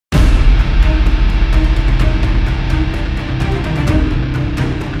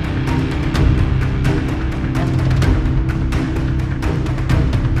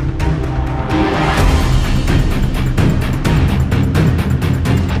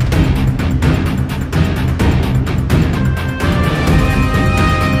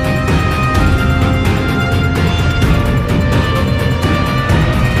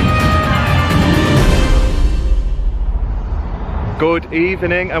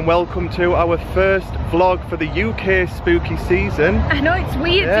evening and welcome to our first vlog for the UK spooky season. I know, it's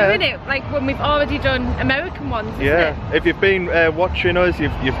weird doing it like when we've already done American ones, isn't it? If you've been watching us,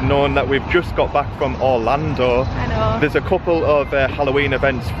 you've known that we've just got back from Orlando. I know. There's a couple of Halloween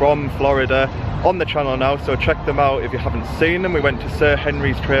events from Florida on the channel now, so check them out if you haven't seen them. We went to Sir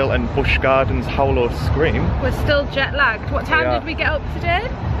Henry's Trail and Busch Gardens Howlow Scream. We're still jet lagged. What time did we get up today?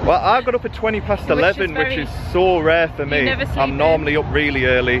 Well, I got up at 11, which is so rare for me. I'm normally up really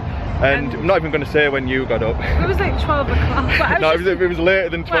early, and I'm not even going to say when you got up. It was like 12 o'clock. No, it was later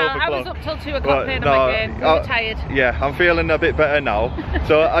than 12 o'clock. I was up till 2 o'clock playing on my game. We were tired. Yeah, I'm feeling a bit better now.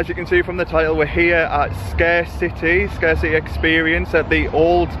 So as you can see from the title, we're here at Scare City Experience at the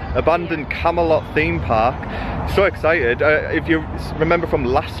old abandoned Camelot theme park. So excited. If you remember from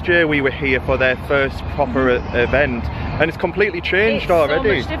last year, we were here for their first proper event, and it's completely changed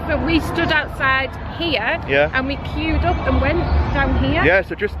already. So much different. We stood outside here and we queued up and went down here. Yeah,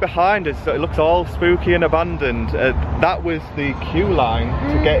 so just behind us, it looks all spooky and abandoned. That was the queue line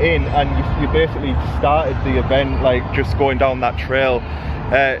to get in, and you basically started the event like just going down that trail.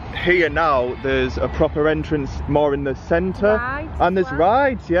 Here now there's a proper entrance more in the centre, and there's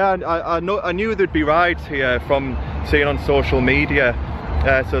rides. Yeah, I knew there'd be rides here from seeing on social media.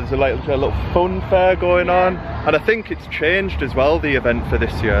 So there's a little fun fair going on, and I think it's changed as well, the event for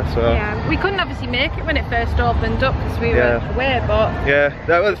this year. So yeah, we couldn't obviously make it when it first opened up because we were away, but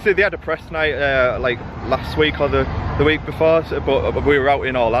they had a press night like last week or the week before, but we were out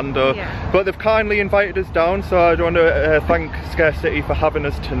in Orlando. But they've kindly invited us down, so I want to thank Scare City for having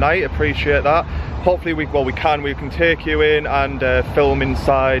us tonight. Appreciate that. Hopefully we can take you in and film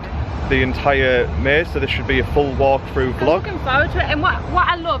inside the entire maze, so this should be a full walkthrough vlog. I'm looking forward to it, and what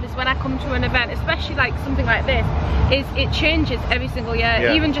I love is when I come to an event, especially like something like this, is it changes every single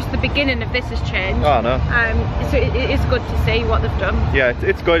year. Even just the beginning of this has changed. Oh no. So it is good to see what they've done. Yeah,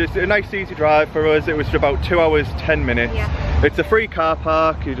 it's good. It's a nice easy drive for us. It was about 2 hours 10 minutes. It's a free car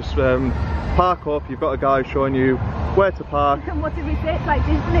park. You just park up, you've got a guy showing you where to park. And what did we say? It's like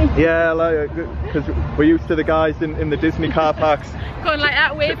Disney. Yeah, like, because we're used to the guys in the Disney car parks going like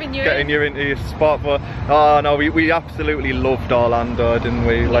that, waving you getting you into your spot. But oh no, we absolutely loved Orlando, didn't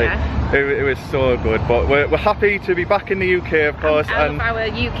we? Like it was so good. But we're happy to be back in the UK, of course, and our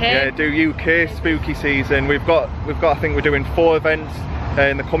UK. Yeah, do UK spooky season. We've got I think we're doing 4 events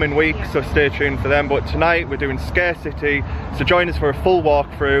in the coming weeks, so stay tuned for them. But tonight we're doing Scare City, so join us for a full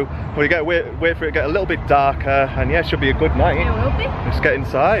walkthrough. We wait for it to get a little bit darker, and yeah, it should be a good night. It will be. Let's get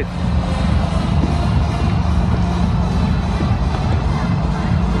inside.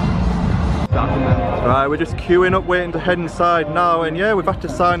 Right, we're just queuing up, waiting to head inside now, and yeah, we've had to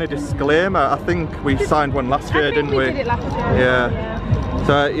sign a disclaimer. I think we signed one last year, didn't we? Did it last year. Yeah.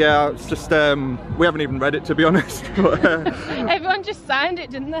 So yeah, it's just we haven't even read it, to be honest. But, everyone just signed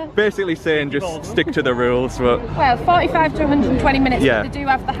it, didn't they? Basically saying just stick to the rules. But well, 45 to 120 minutes. Yeah. But they do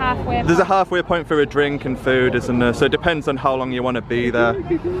have the halfway point. There's a halfway point for a drink and food, isn't there? So it depends on how long you want to be there.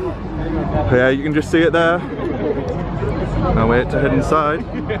 But yeah, you can just see it there. I'll wait to head inside.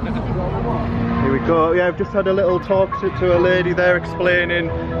 Here we go. Yeah, I've just had a little talk to a lady there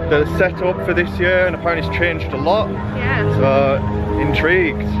explaining the setup for this year, and apparently it's changed a lot. Yeah. So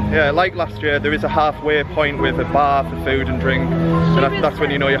intrigued. Yeah, like last year, there is a halfway point with a bar for food and drink, and that's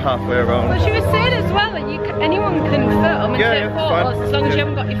when you know you're halfway around. Well, she was saying as well that anyone can film and take photos as long as you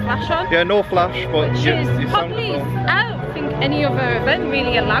haven't got your flash on. Yeah, no flash, but you probably I don't think any other event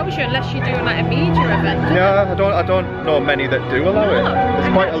really allows you unless you're doing like a major event. Yeah, I don't know many that do allow it.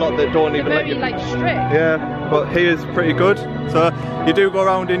 There's quite a lot that don't even let you. Like strict. Yeah, but here's pretty good. So you do go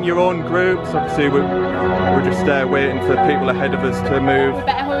around in your own groups. Obviously, we're just waiting for people ahead of us to move. We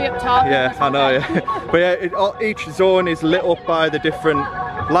better hurry up, Tom. Yeah, I know. Yeah. But yeah, each zone is lit up by the different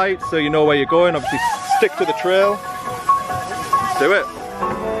lights, so you know where you're going. Obviously, stick to the trail. Let's do it.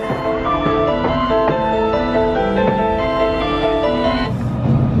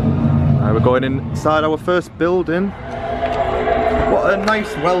 Right, we're going inside our first building. What a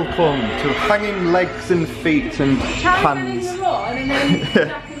nice welcome to hanging legs and feet and hands.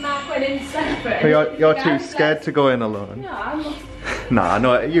 You're too scared to go in alone. No, I'm not. Nah,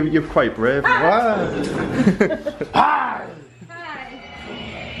 no, you're quite brave. Hi! Hi!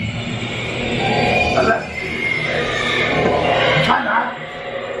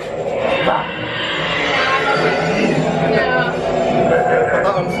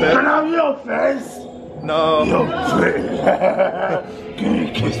 Turn out your face! No. Your face! Can you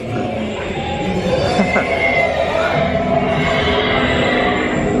kiss me?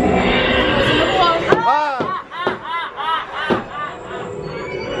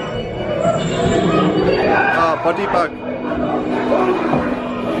 Body bag.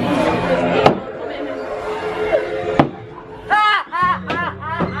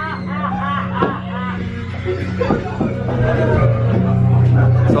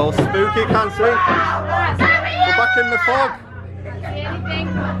 fog. See anything?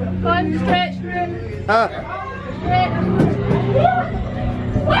 Go on, straight. Ah. Straight. Come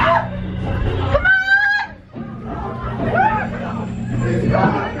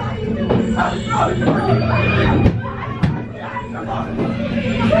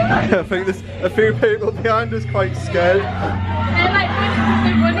I think there's a few people behind us quite scared. They're like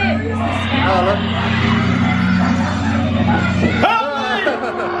running. Oh, look.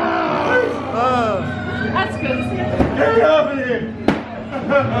 Oh. That's good. Get off of here!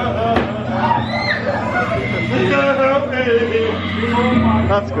 Help me!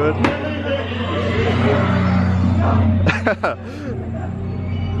 That's good.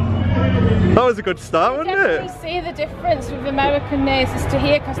 That was a good start, wasn't You it? definitely see the difference with American maces to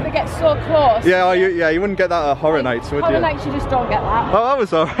here because they get so close. Yeah, oh, you wouldn't get that at Horror Nights, would you? Horror Nights, you just don't get that. Oh, that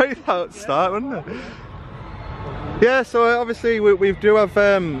was alright, that start, wasn't it? Yeah, so obviously we do have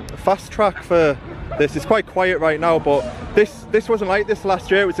fast track for this. It's quite quiet right now, but this wasn't like this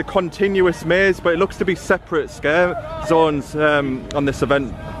last year. It was a continuous maze, but it looks to be separate scare zones on this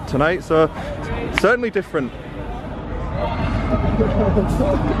event tonight, so certainly different.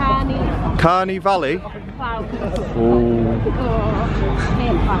 Carney Valley. Clowns. Oh. I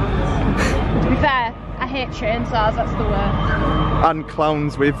hate clowns. To be fair, I hate chainsaws, that's the worst. And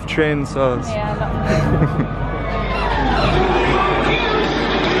clowns with chainsaws. Yeah,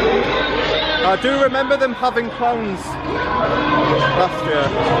 I do remember them having clowns last year.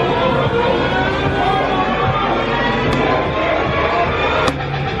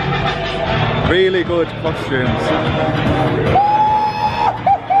 Really good costumes.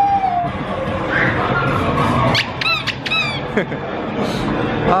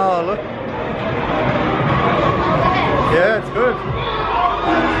 Oh, look. Yeah, it's good.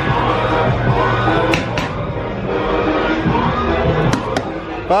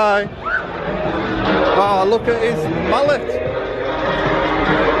 Bye. Oh, look at his mallet.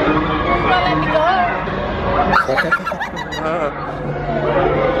 well, let me go.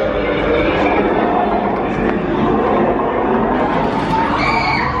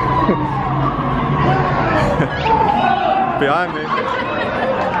 Behind me.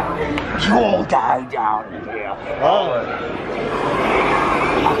 You all die down here. Oh.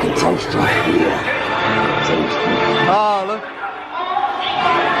 I can taste you here. Taste me. Oh, look.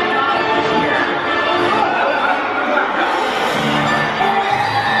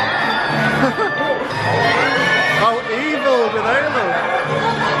 How evil do they look?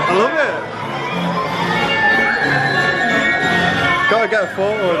 I love it. Gotta get a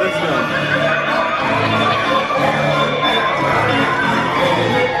photo of this one.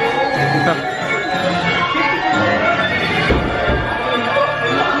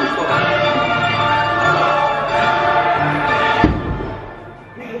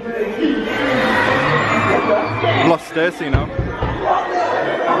 Lost Stacy now.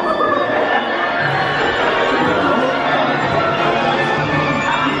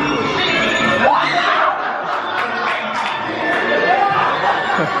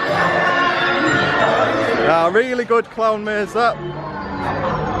 Really good clown maze that.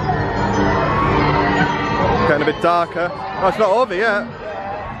 Getting a bit darker. Oh, it's not over yet.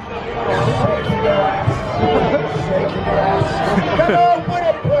 Come on, win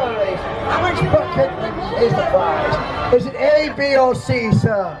it, please. Which bucket is the prize? Is it A, B, or C,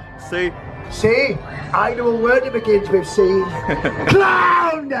 sir? C. C? I know a word that begins with C.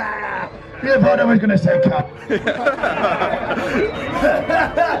 Clown! You thought I was going to say cat.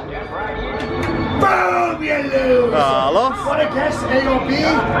 Boom, you lose! Lost. Want to guess A or B?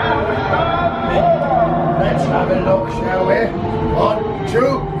 Let's have a look, shall we? 1, 2,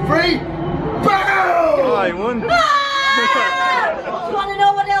 3. Boom! I won. You want to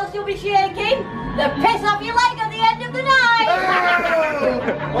know what else you'll be shaking? The piss off your leg at the end of the night!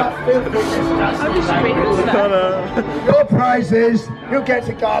 What filthiness does Your prize is you get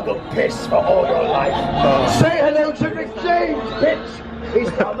to gargle piss for all your life. Say hello to Rick James, bitch! He's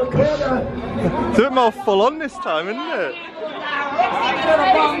on the corner. It's a bit more full on this time, isn't it?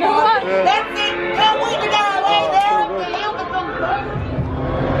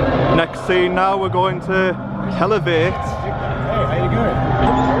 Next scene now, we're going to elevate. Hey, how you going?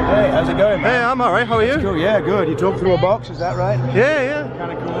 Hey, how's it going, man? Hey, I'm alright, how are you? Cool, yeah, good. You jumped through a box, is that right? Yeah, yeah.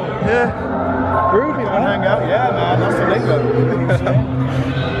 Kind of cool. Yeah. Groovy, man. Hang out, yeah, man. That's the lingo.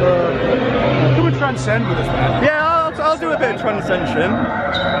 Come and transcend with us, man. Yeah, I'll do a bit of transcension.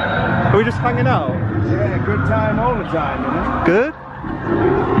 Are we just hanging out? Yeah, good time all the time, you know? Good.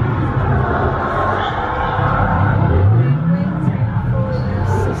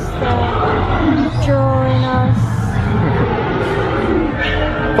 Join us.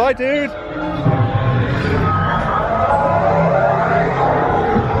 Bye, dude.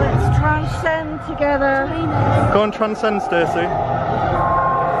 together. Go and transcend, Stacey.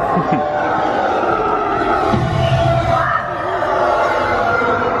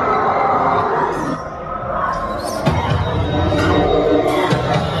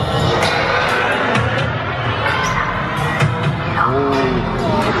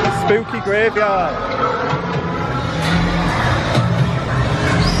 Spooky graveyard.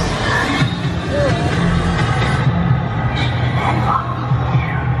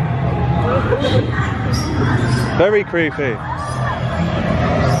 Very creepy.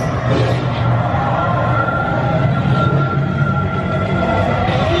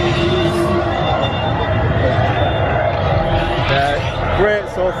 Great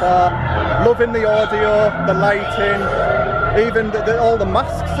so far. Loving the audio, the lighting, even all the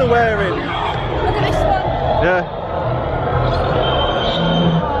masks are wearing. Look at this one. Yeah.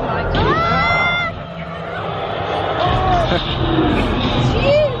 Oh my god!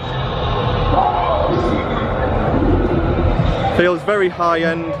 Feels very high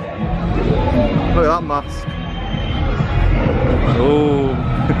end. Look at that mask. Oh,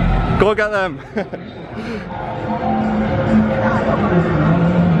 go get them.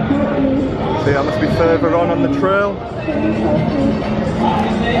 See, that must be further on the trail.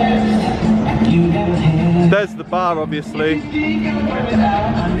 There's the bar, obviously.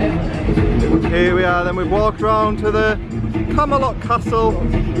 Here we are, then we've walked around to the Camelot Castle.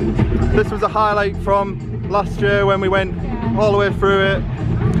 This was a highlight from last year when we went all the way through it.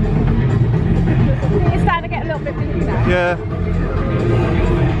 It's starting to get a little bit busy now. Yeah.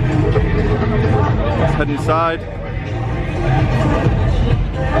 Let's head inside.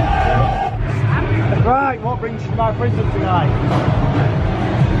 Right, what brings you to my prison tonight?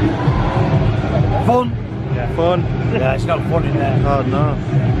 Fun. Yeah. Fun. Yeah, it's not fun in there. Oh no.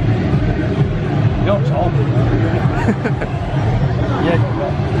 You're Tom. Yeah.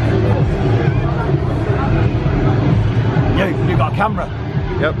 You got a camera?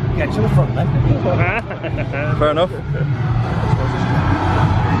 Yep. Get to the front then. Fair enough.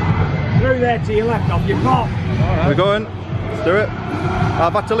 Through there to your left off your pop. Right. We're going. Let's do it.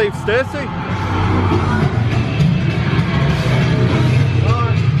 I've had to leave Stacey.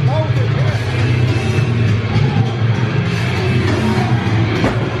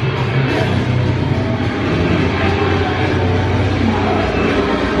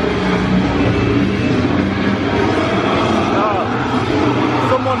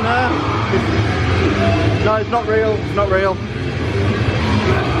 Someone there. No, it's not real. It's not real.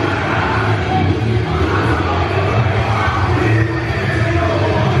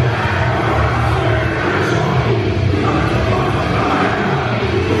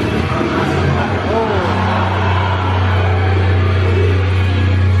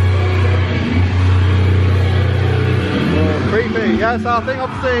 Yes, I think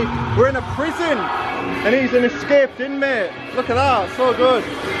obviously we're in a prison and he's an escaped inmate. Look at that, so good.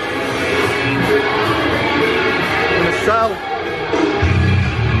 In a cell.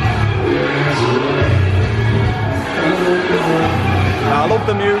 I love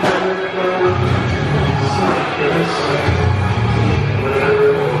the music.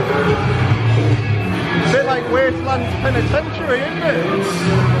 A bit like Wasteland's Penitentiary, isn't it?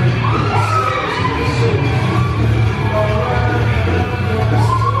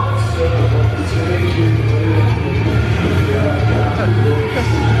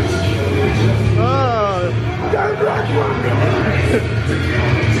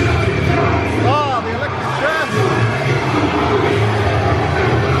 Oh, the electric chair.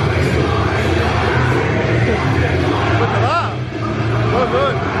 Look at that. So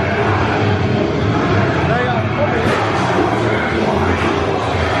good. They are coming.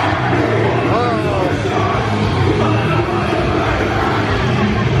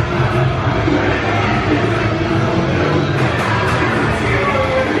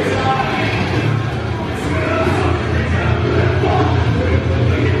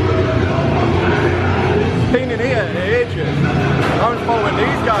 Been in here in ages. I'm following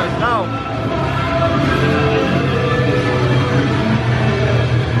these guys now.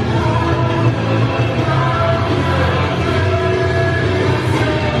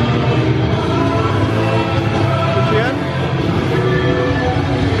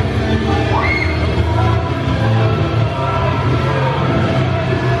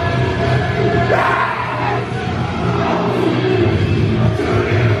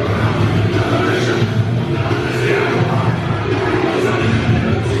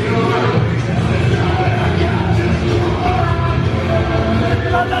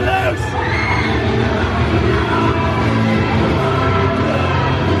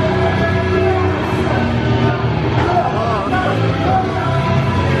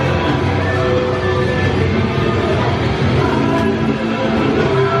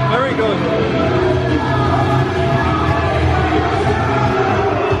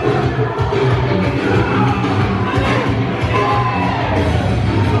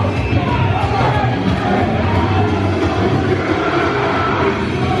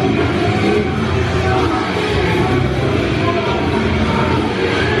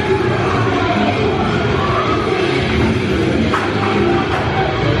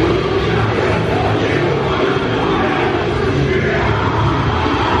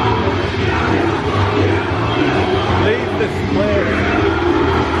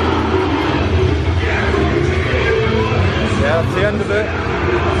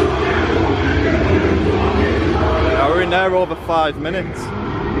 Now we're in there over 5 minutes.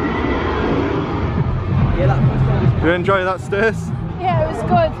 Did you enjoy that, Stace? Yeah, it was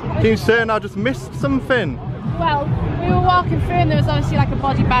good. Can you say I just missed something? Well, we were walking through and there was obviously like a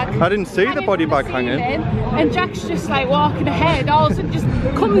body bag. I didn't see the body bag hanging. And Jack's just like walking ahead, all of a sudden just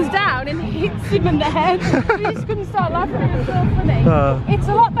comes down and hits him in the head. We just couldn't start laughing, it was so funny. It's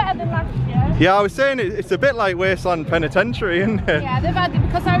a lot better than last year. Yeah, I was saying it's a bit like Wasteland Penitentiary, isn't it? Yeah, they've had,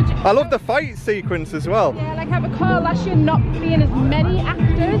 because I love the fight sequence as well. Yeah, like I recall last year not being as many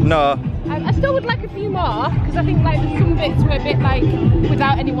actors. No. I still would like a few more, because I think like some bits were a bit like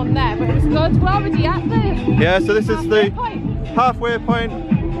without anyone there, but it was good. We're already at the yeah, so this is the halfway point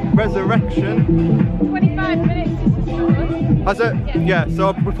resurrection. 25 minutes is good. Has it? Yeah. Yeah,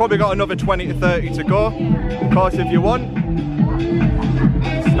 so we've probably got another 20 to 30 to go. Yeah. Of course, if you want,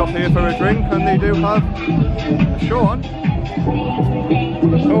 stop here for a drink, and they do have a show on.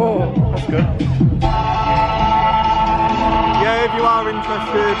 Oh, that's good. Yeah, if you are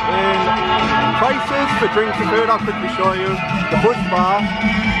interested in prices for drinks and food, I'll quickly show you the Buzz Bar.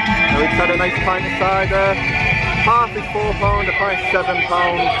 We've had a nice pint of cider. Half is £4, a pint is £7.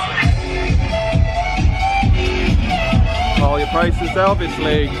 All your prices there,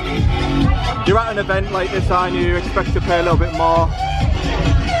 obviously. You're at an event like this, aren't you? You expect to pay a little bit more.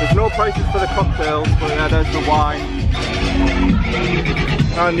 There's no prices for the cocktails, but yeah, there's the wine.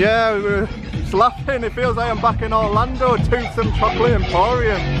 And yeah, we're just laughing. It feels like I'm back in Orlando, Toothsome Chocolate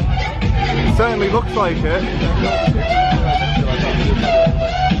Emporium. It certainly looks like it.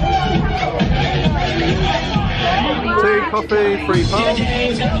 Tea, coffee, £3.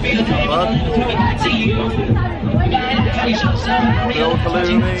 Not bad. Bill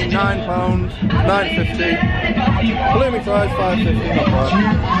Halloumi, £9, $9.50. Halloumi fries, $5.50, not bad.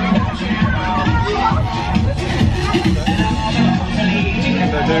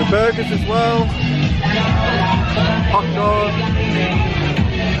 They do burgers as well. Hot dog,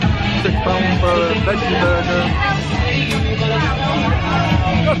 £6 for a veggie burger.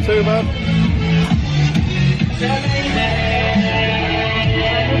 Not too bad.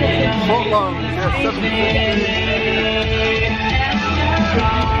 Foot longs, yeah, $7.50.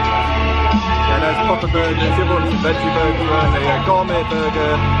 Yeah, there's proper burgers. The other one's a veggie burger, and a gourmet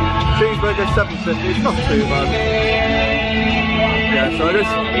burger. Cheeseburger, $7.50. It's not too bad. Yeah, so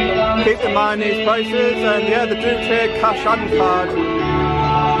just keep in mind these prices, and yeah, they do take cash and card.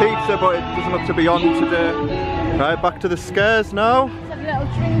 Pizza, but it doesn't look to be on today. Right, back to the scares now. Just a little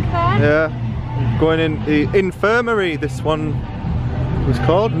drink there. Yeah. Going in the infirmary, this one was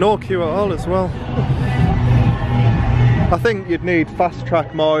called. No queue at all as well. I think you'd need fast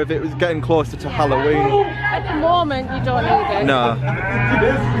track more if it was getting closer to Halloween. At the moment, you don't need it. No.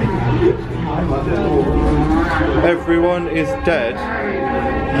 Everyone is dead.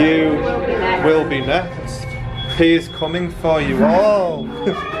 You will be next. He is coming for you all.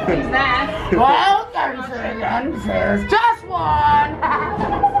 He's there. Welcome to the dentist. Just one.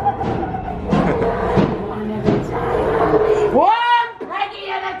 One penny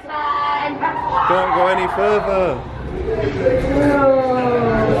at a time. Don't go any further. Do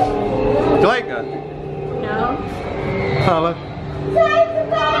you like that? No. Hello.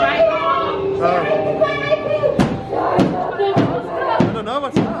 Oh. I don't know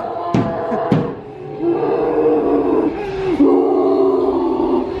what's that.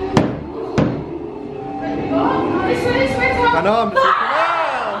 I know, I'm just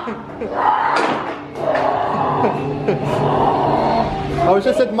I was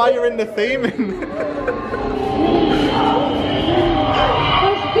just admiring the theming.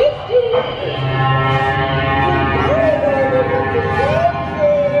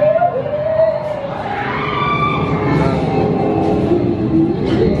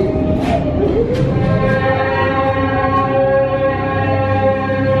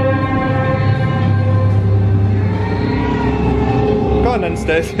 Go on then,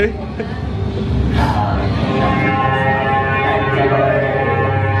 Stacey.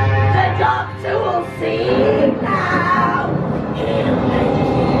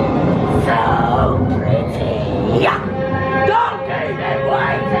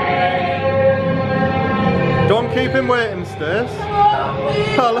 Don't keep him waiting, Stace.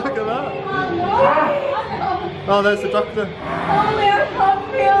 Oh, look at that. Oh, there's the doctor. Only I can't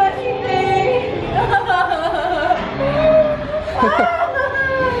feel anything.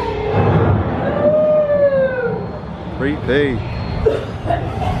 Creepy.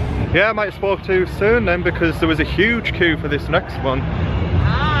 Yeah, I might have spoke too soon then, because there was a huge queue for this next one.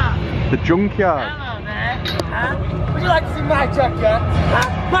 The junkyard. Hello there. Would you like to see my junkyard?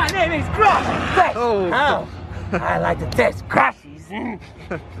 My name is Crash. Oh. How? I like to test crashes.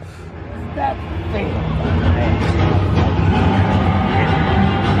 That thing.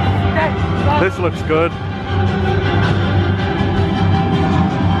 This looks good.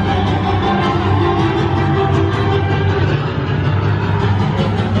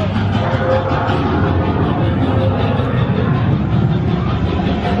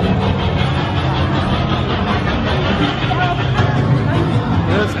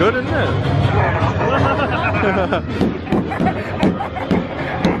 Yeah, it's good, isn't it?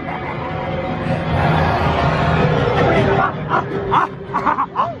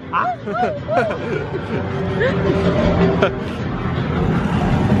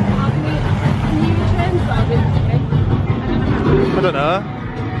 I don't know.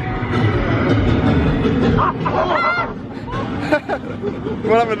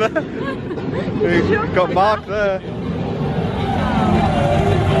 What happened there? You got marked there.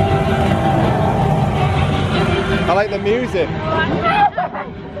 I like the music.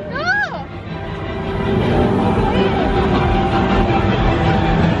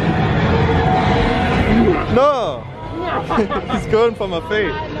 No! He's going for my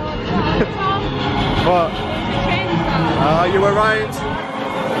feet. What? Ah, you were right.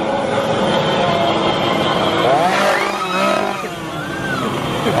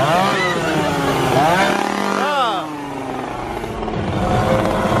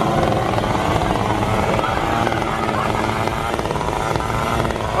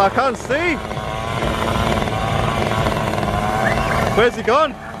 I can't see. Where's he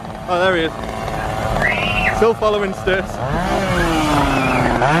gone? Oh, there he is. Still following Stace.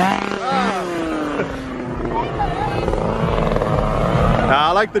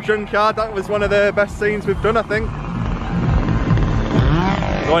 I like the junkyard. That was one of the best scenes we've done, I think.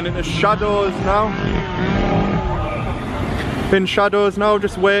 Going into shadows now. In shadows now,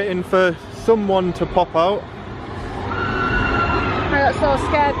 just waiting for someone to pop out. I got so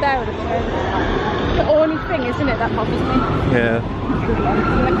scared there. The only thing, isn't it, that bothers me? Yeah.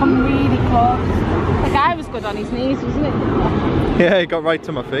 They come really close. The guy was good on his knees, wasn't it? Yeah, he got right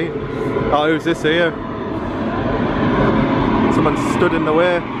to my feet. Oh, who's this here? Someone stood in the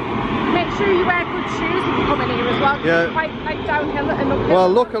way. Make sure you wear good shoes if you come in here as well. Yeah. It's quite like downhill and uphill. Well,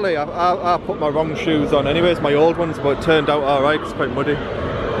 luckily I put my wrong shoes on anyways, my old ones, but it turned out alright, it's quite muddy.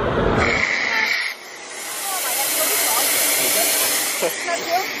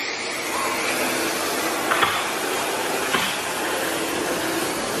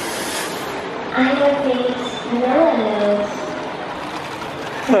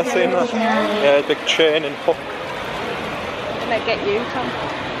 I've seen that. Yeah, big chain and hook. Can I get you, Tom?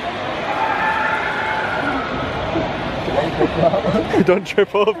 Don't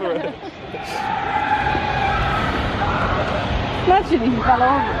trip over it. Imagine if you fell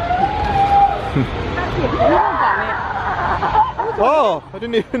over. Oh, I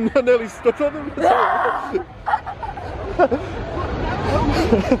didn't even, I nearly stood on him.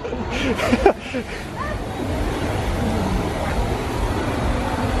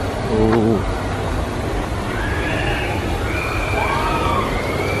 Oh.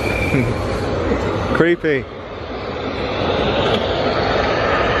 Creepy.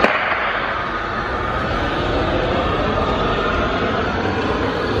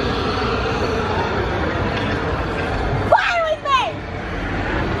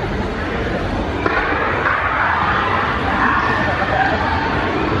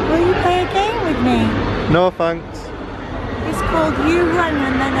 No thanks. It's called you run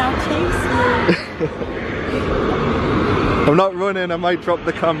and then I'll chase you. I'm not running, I might drop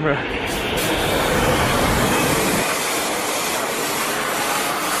the camera.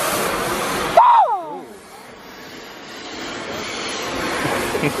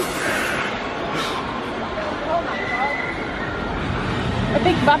 A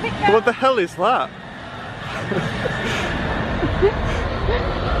big rabbit cat? What the hell is that?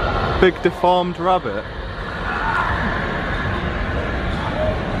 Big deformed rabbit.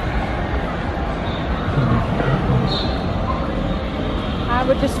 I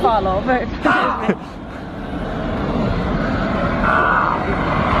would just fall over it.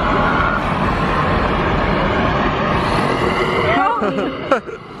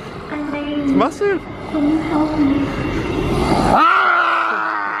 It's massive.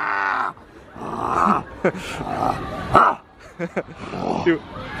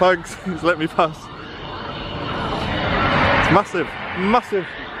 Thanks, just let me pass. It's massive, massive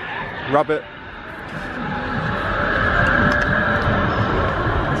rabbit.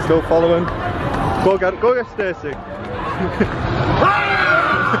 Still following. Go get Stacey.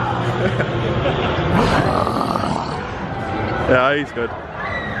 Yeah, he's good.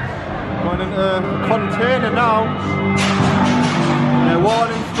 Going into a container now.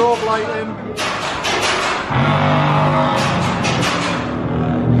 strobe lighting.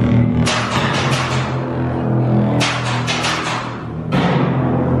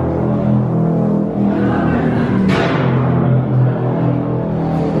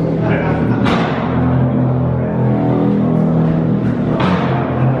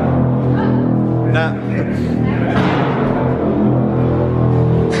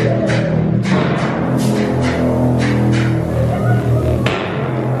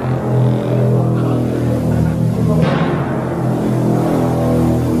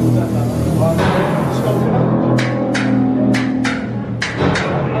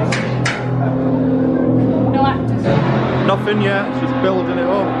 Nothing yet, it's just building it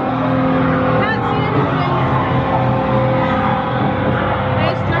up.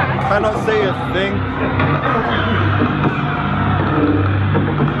 Cannot see a thing.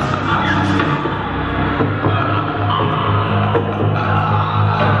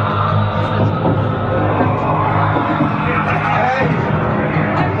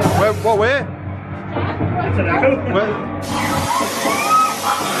 What way? Where?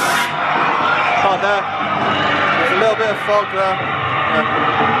 Oh, there. There's a little bit of fog there. Yeah.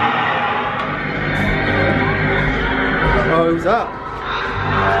 Oh, who's that?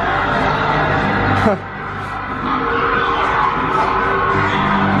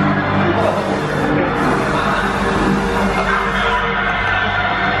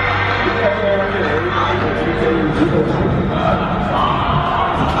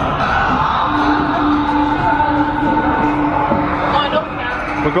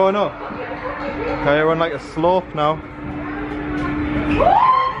 We're going up. Okay, we're on like a slope now.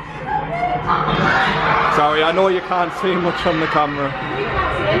 Sorry, I know you can't see much on the camera.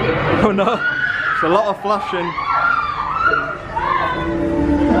 Oh no, it's a lot of flashing.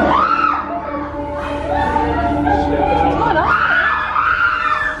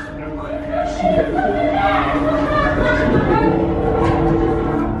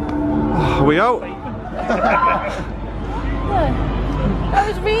 Are we out? That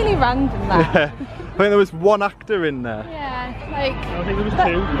was really random, that. Yeah. I think there was one actor in there. Yeah, like... I think there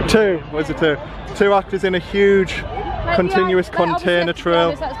was two. Two? Was it two? Two actors in a huge continuous container trail.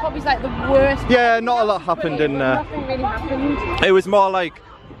 Honest, that's probably like the worst. Yeah, not a lot happened in there. Nothing really happened. It was more like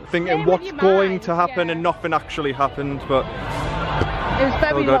thinking Stay what's with your going mind, to happen yeah. and nothing actually happened, but It was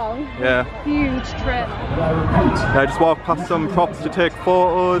very good. long. Yeah. Huge trail. I just walked past some props to take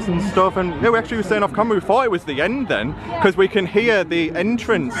photos and stuff, and yeah, we actually were saying off camera we thought it was the end then, because we can hear the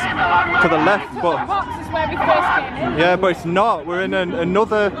entrance to the left, The but box is where we first came in. yeah, but it's not. We're in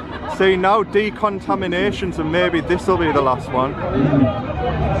another scene now, decontamination, so maybe this will be the last one.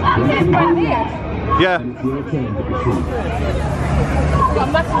 This is quite weird. Yeah. Got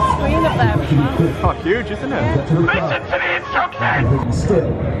a massive screen up there as well. Oh, huge, isn't it? Listen to the instructions!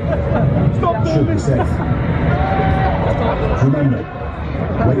 Still, should be safe. Remember,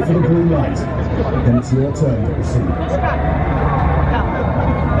 wait for the green light, then it's your turn to proceed.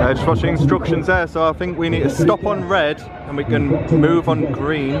 Just watching instructions there, so I think we need to stop on red and we can move on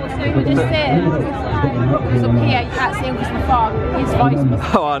green. So we were just saying, because up here you can't see him because of the fog. His voice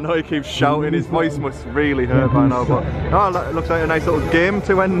must... Oh, I know he keeps shouting, his voice must really hurt by now, but oh, it looks like a nice little game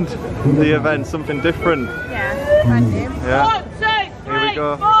to end the event, something different. Yeah, brand new. Yeah. 1, 2, 3, Here we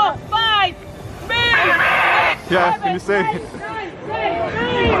go. 4, 5, move! Yeah, can you see?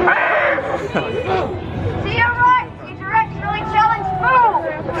 To your right, you directionally challenged fool!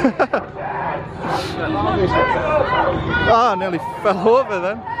 Ah, I nearly fell over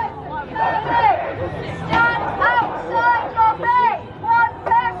then. Stand outside your bay! One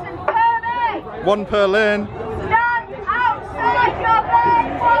person per bay! One per lane. Stand outside your bay!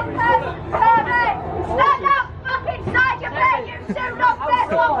 One person per bay! Stand out back inside your bay! You do not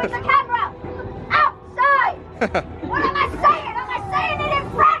face off with the camera! Outside! What am I saying? Am I saying it in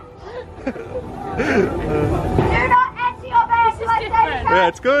French? Do not enter your bay until I say you can! Yeah,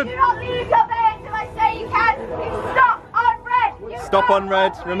 it's good. Do not leave your bay until I say you can! You stop on red! You Stop on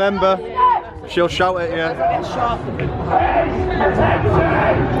red, remember. She'll shout at you.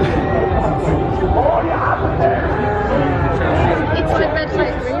 It's the red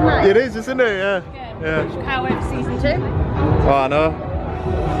light, green light. It is, isn't it? Yeah. Yeah. Can't wait for season 2. Oh, I know.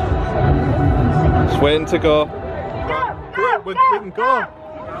 Just waiting to go. We can go.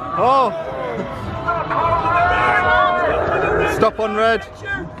 Oh. Stop on red.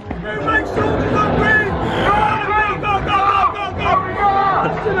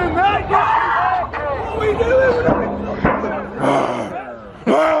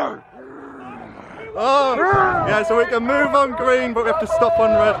 Oh, yeah, so we can move on green, but we have to stop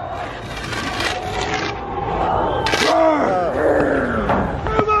on red.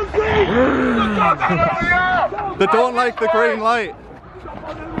 They don't like the green light.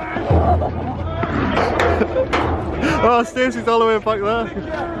 Oh, Stacey's all the way back there.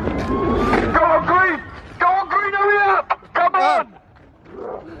 Go on, green! Go on, green, hurry up! Come on!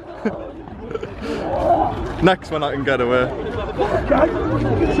 Next one I can get away.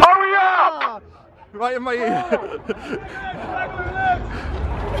 Hurry up! Right in my ear.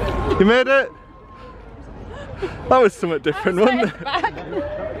 You made it? That was somewhat different, wasn't it?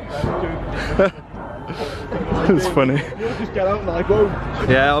 It was funny. Just get out and like, whoa.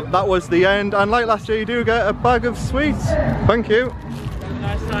 Yeah, that was the end. And like last year, you do get a bag of sweets. Thank you.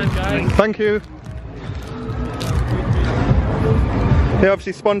 Nice time, guys. Thank you. They're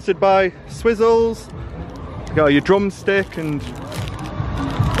obviously sponsored by Swizzles. You got your drumstick and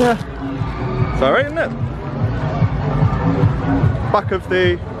yeah, it's alright, isn't it? Back of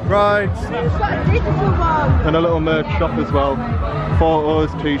the rides and a little merch shop as well.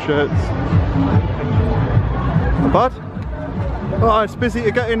 Photos, t-shirts. Not bad. Oh, it's busy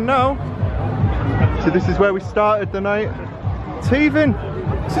to get in now. So this is where we started the night. It's heaving.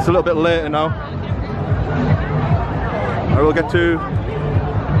 It's just a little bit later now. I will get to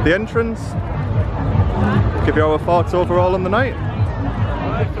the entrance, give you our thoughts overall on the night.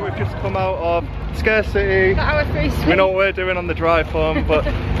 Right, so we've just come out of Scarcity. We know what we're doing on the drive home, but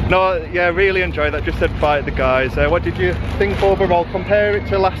no, yeah, really enjoyed that. Just said bye to the guys. What did you think overall? Compare it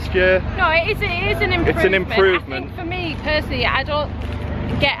to last year? No, it is an improvement. It's an improvement. I think for me personally, I don't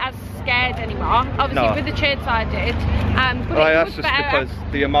get as scared anymore. Obviously, no. With the chainsaw I did. But that's just because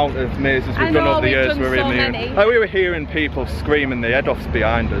the amount of mazes we've done over the years we're in here. Like, we were hearing people screaming their head offs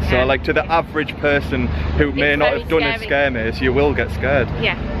behind us. So like to the average person who may not have done a scare maze, you will get scared.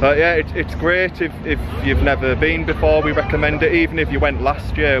 Yeah. But yeah, it's great if you've never been before. We recommend it. Even if you went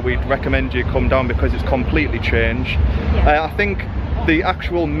last year, we'd recommend you come down because it's completely changed. Yeah. I think the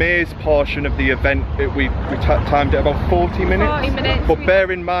actual maze portion of the event, we timed it about 40 minutes. 40 minutes. But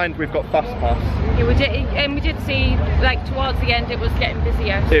bear in mind, we've got fast pass. Yeah, we did, and we did see, like, towards the end, it was getting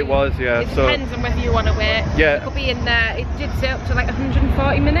busier. So it was, yeah. It depends on whether you want to wait. Yeah. You could be in there. It did say up to like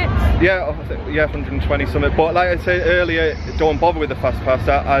 140 minutes. Yeah, 120 something. But like I said earlier, don't bother with the fast pass.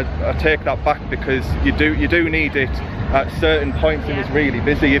 I take that back because you do need it at certain points. It was really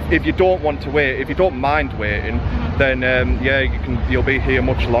busy. If you don't want to wait, if you don't mind waiting, then yeah, you'll be here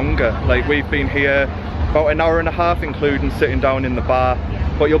much longer. Like, we've been here about an hour and a half, including sitting down in the bar.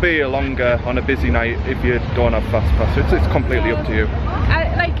 But you'll be here longer on a busy night if you don't have fast pass. So it's completely up to you.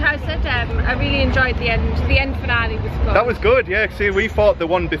 Like I said, I really enjoyed the end. The end finale was good. That was good, yeah. See, we thought the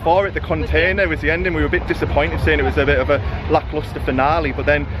one before it, the container, was the ending. We were a bit disappointed saying it was a bit of a lackluster finale, but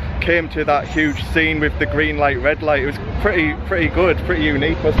then came to that huge scene with the green light, red light. It was pretty good, pretty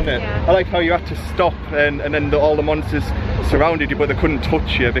unique, wasn't it? Yeah. I like how you had to stop and then all the monsters surrounded you, but they couldn't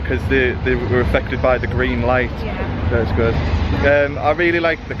touch you because they were affected by the green light. Yeah. That was good. I really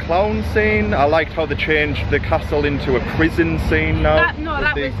liked the clown scene. I liked how they changed the castle into a prison scene now.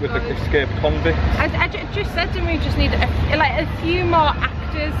 With the escaped convicts. I just said to him we just need a few more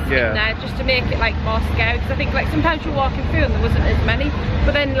actors in there just to make it like more scary, because I think like sometimes you're walking through and there wasn't as many,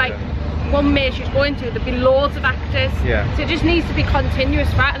 but then like one maze you're going to, there'd be loads of actors. Yeah. So it just needs to be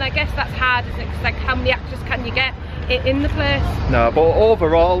continuous, right? And I guess that's hard, isn't it? Because like how many actors can you get in the place? No, but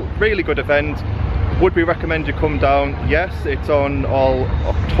overall, really good event. Would we recommend you come down? Yes, it's on all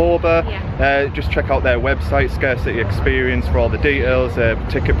October. Yeah. Just check out their website, Scarcity Experience, for all the details,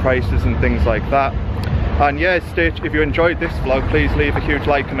 ticket prices and things like that. And yeah, if you enjoyed this vlog, please leave a huge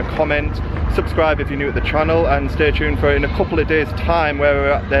like and a comment. Subscribe if you're new at the channel, and stay tuned for in a couple of days time where we're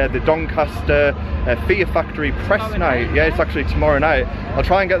at the Doncaster Fear Factory press night. Yeah, it's actually tomorrow night. I'll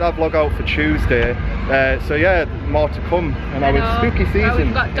try and get that vlog out for Tuesday. So yeah, more to come. And our spooky season.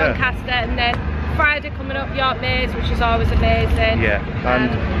 We've got Doncaster and then Friday coming up, York Maze, which is always amazing. Yeah, and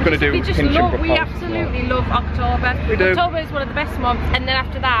we're going to do we absolutely love October. We do. October is one of the best months, and then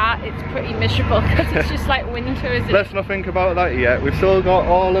after that it's pretty miserable because it's just like winter, isn't it? Let's not think about that yet. We've still got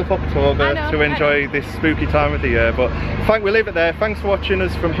all of October to enjoy this spooky time of the year. But we'll leave it there. Thanks for watching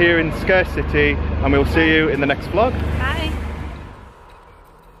us from here in Scarcity, and we'll see you in the next vlog. Bye.